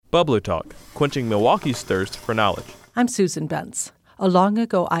Bubbler Talk, quenching Milwaukee's thirst for knowledge. I'm Susan Bentz. A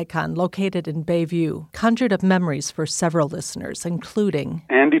long-ago icon located in Bayview conjured up memories for several listeners, including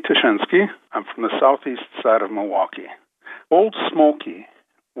Andy Tushensky. I'm from the southeast side of Milwaukee. Old Smoky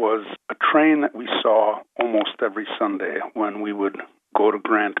was a train that we saw almost every Sunday when we would go to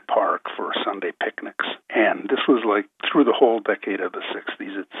Grant Park for Sunday picnics. And this was like through the whole decade of the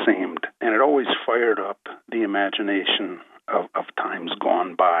 60s, it seemed. And it always fired up the imagination of times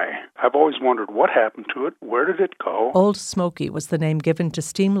gone by. I've always wondered what happened to it. Where did it go? Old Smoky was the name given to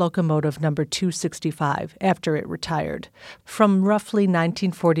steam locomotive number 265 after it retired. From roughly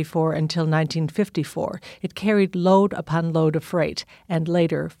 1944 until 1954, it carried load upon load of freight, and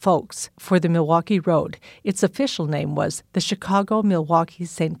later folks, for the Milwaukee Road. Its official name was the Chicago, Milwaukee,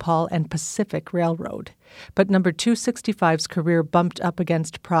 St. Paul, and Pacific Railroad. But number 265's career bumped up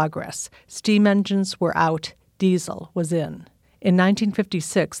against progress. Steam engines were out. Diesel was in. In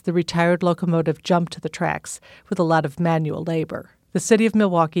 1956, the retired locomotive jumped to the tracks with a lot of manual labor. The city of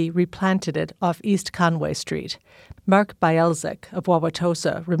Milwaukee replanted it off East Conway Street. Mark Bielzik of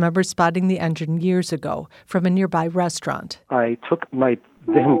Wauwatosa remembers spotting the engine years ago from a nearby restaurant. I took my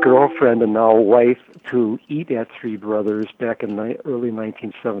then girlfriend and now wife to eat at Three Brothers back in early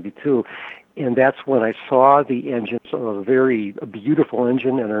 1972. And that's when I saw the engine. So it was a beautiful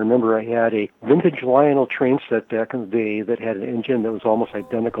engine, and I remember I had a vintage Lionel train set back in the day that had an engine that was almost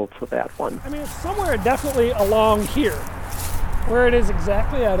identical to that one. I mean, it's somewhere definitely along here. Where it is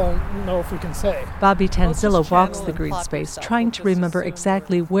exactly, I don't know if we can say. Bobby Tanzilla walks the green space, trying to remember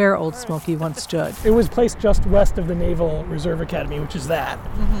exactly where Old Smoky once stood. It was placed just west of the Naval Reserve Academy, which is that.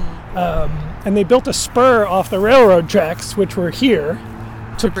 And they built a spur off the railroad tracks, which were here,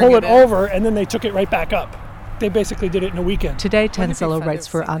 to pull it over, and then they took it right back up. They basically did it in a weekend. Today, Tanzilla writes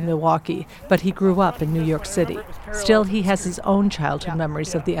for On Milwaukee, but he grew up in New York City. Still, he has his own childhood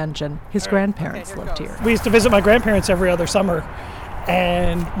memories of the engine. His grandparents lived here. We used to visit my grandparents every other summer,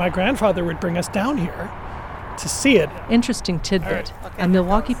 and my grandfather would bring us down here to see it. Interesting tidbit. A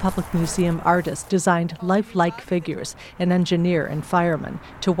Milwaukee Public Museum artist designed lifelike figures, an engineer and fireman,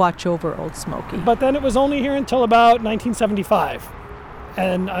 to watch over Old Smoky. But then it was only here until about 1975.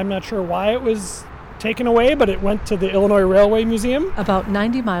 And I'm not sure why it was taken away, but it went to the Illinois Railway Museum. About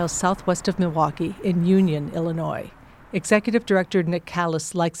 90 miles southwest of Milwaukee in Union, Illinois. Executive Director Nick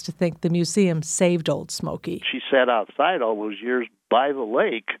Callis likes to think the museum saved Old Smoky. She sat outside all those years by the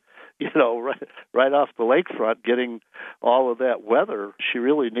lake, right off the lakefront, getting all of that weather. She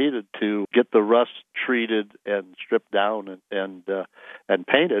really needed to get the rust treated and stripped down and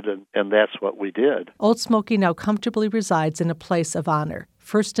painted, and that's what we did. Old Smoky now comfortably resides in a place of honor,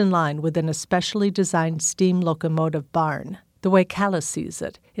 first in line within a specially designed steam locomotive barn. The way Callis sees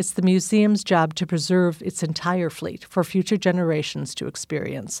it, it's the museum's job to preserve its entire fleet for future generations to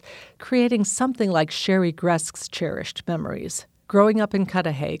experience, creating something like Sherry Gresk's cherished memories. Growing up in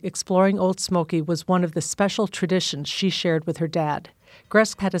Cudahy, exploring Old Smoky was one of the special traditions she shared with her dad.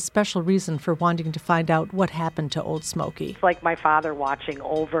 Gresk had a special reason for wanting to find out what happened to Old Smoky. It's like my father watching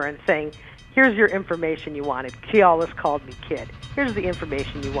over and saying, here's your information you wanted. She always called me kid. Here's the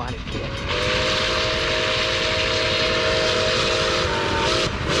information you wanted, kid.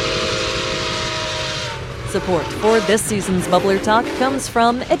 Support for this season's Bubbler Talk comes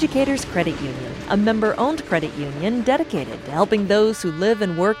from Educators Credit Union, a member-owned credit union dedicated to helping those who live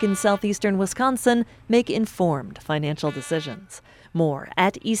and work in southeastern Wisconsin make informed financial decisions. More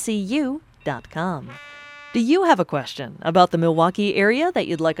at ecu.com. Do you have a question about the Milwaukee area that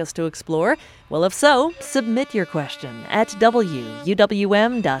you'd like us to explore? Well, if so, submit your question at wuwm.com,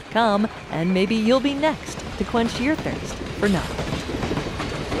 and maybe you'll be next to quench your thirst for knowledge.